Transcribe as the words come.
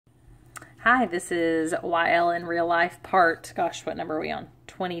Hi, this is YL in real life part, gosh, what number are we on?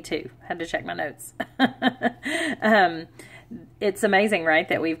 22. Had to check my notes. It's amazing, right,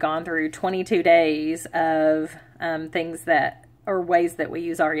 that we've gone through 22 days of things that, or ways that we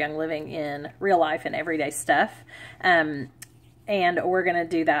use our Young Living in real life and everyday stuff. And we're going to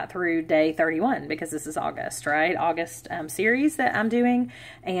do that through day 31 because this is August, right? August series that I'm doing.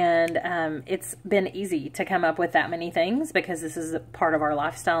 And it's been easy to come up with that many things because this is a part of our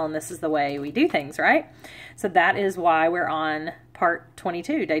lifestyle and this is the way we do things, right? So that is why we're on part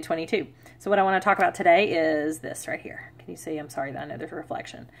 22, day 22. So what I want to talk about today is this right here. Can you see? I'm sorry that I know there's a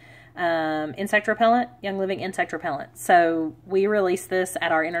reflection. Insect repellent, Young Living insect repellent. So we released this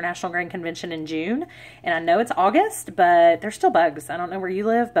at our International Grain Convention in June, and I know it's August, but there's still bugs. I don't know where you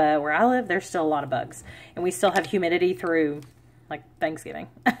live, but where I live, there's still a lot of bugs, and we still have humidity through like Thanksgiving.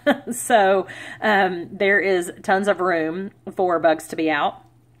 So there is tons of room for bugs to be out.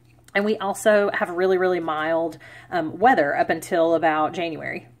 And we also have really, really mild weather up until about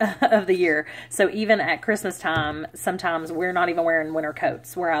January of the year. So even at Christmas time, sometimes we're not even wearing winter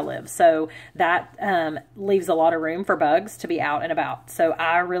coats where I live. So that leaves a lot of room for bugs to be out and about. So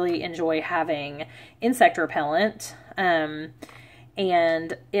I really enjoy having insect repellent and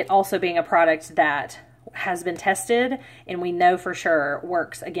it also being a product that has been tested and we know for sure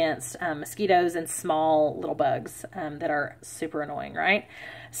works against mosquitoes and small little bugs that are super annoying, right?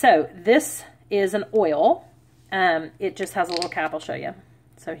 So this is an oil. It just has a little cap. I'll show you.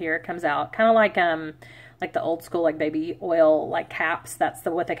 So here it comes out, kind of like the old school, like baby oil, like caps. That's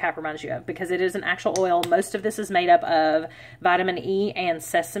what the cap reminds you of because it is an actual oil. Most of this is made up of vitamin E and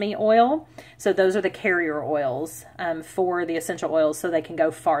sesame oil. So those are the carrier oils for the essential oils so they can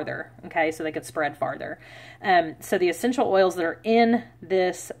go farther, okay? So they can spread farther. So the essential oils that are in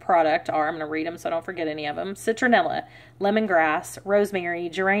this product are, I'm going to read them so I don't forget any of them: citronella, lemongrass, rosemary,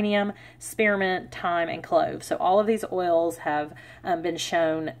 geranium, spearmint, thyme, and clove. So all of these oils have been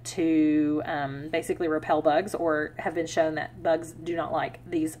shown to basically repel bugs, or have been shown that bugs do not like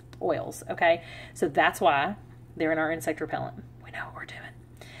these oils, okay? So that's why they're in our insect repellent. We know what we're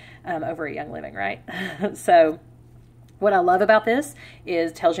doing over at Young Living, right? So what I love about this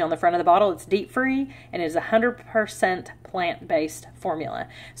is it tells you on the front of the bottle it's DEET free and it is 100% plant-based formula.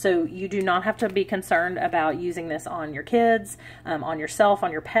 So you do not have to be concerned about using this on your kids, on yourself,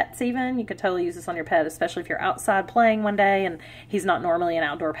 on your pets even. You could totally use this on your pet, especially if you're outside playing one day and he's not normally an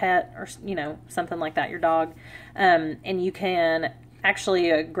outdoor pet or, you know, something like that, your dog. And you can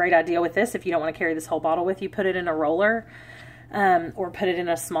actually, a great idea with this, if you don't want to carry this whole bottle with you, put it in a roller. Or put it in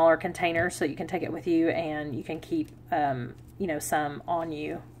a smaller container so you can take it with you and you can keep, you know, some on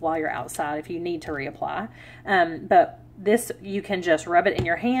you while you're outside if you need to reapply. But this, you can just rub it in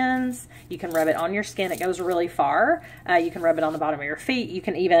your hands. You can rub it on your skin. It goes really far. You can rub it on the bottom of your feet. You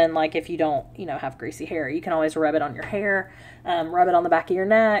can even, like if you don't, you know, have greasy hair, you can always rub it on your hair, rub it on the back of your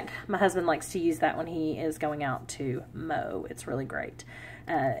neck. My husband likes to use that when he is going out to mow. It's really great.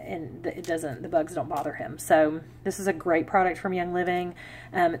 And the bugs don't bother him. So this is a great product from Young Living.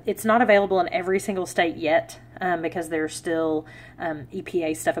 It's not available in every single state yet because there's still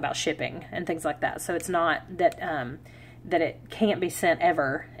EPA stuff about shipping and things like that. So it's not that that it can't be sent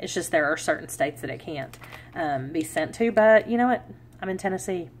ever. It's just there are certain states that it can't be sent to. But you know what? I'm in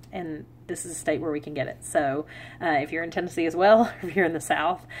Tennessee and this is a state where we can get it. So if you're in Tennessee as well, if you're in the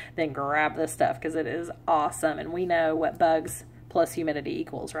South, then grab this stuff because it is awesome. And we know what bugs plus humidity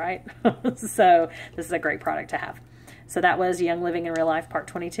equals, right? So this is a great product to have. So that was Young Living in Real Life Part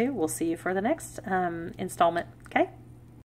 22. We'll see you for the next installment. Okay?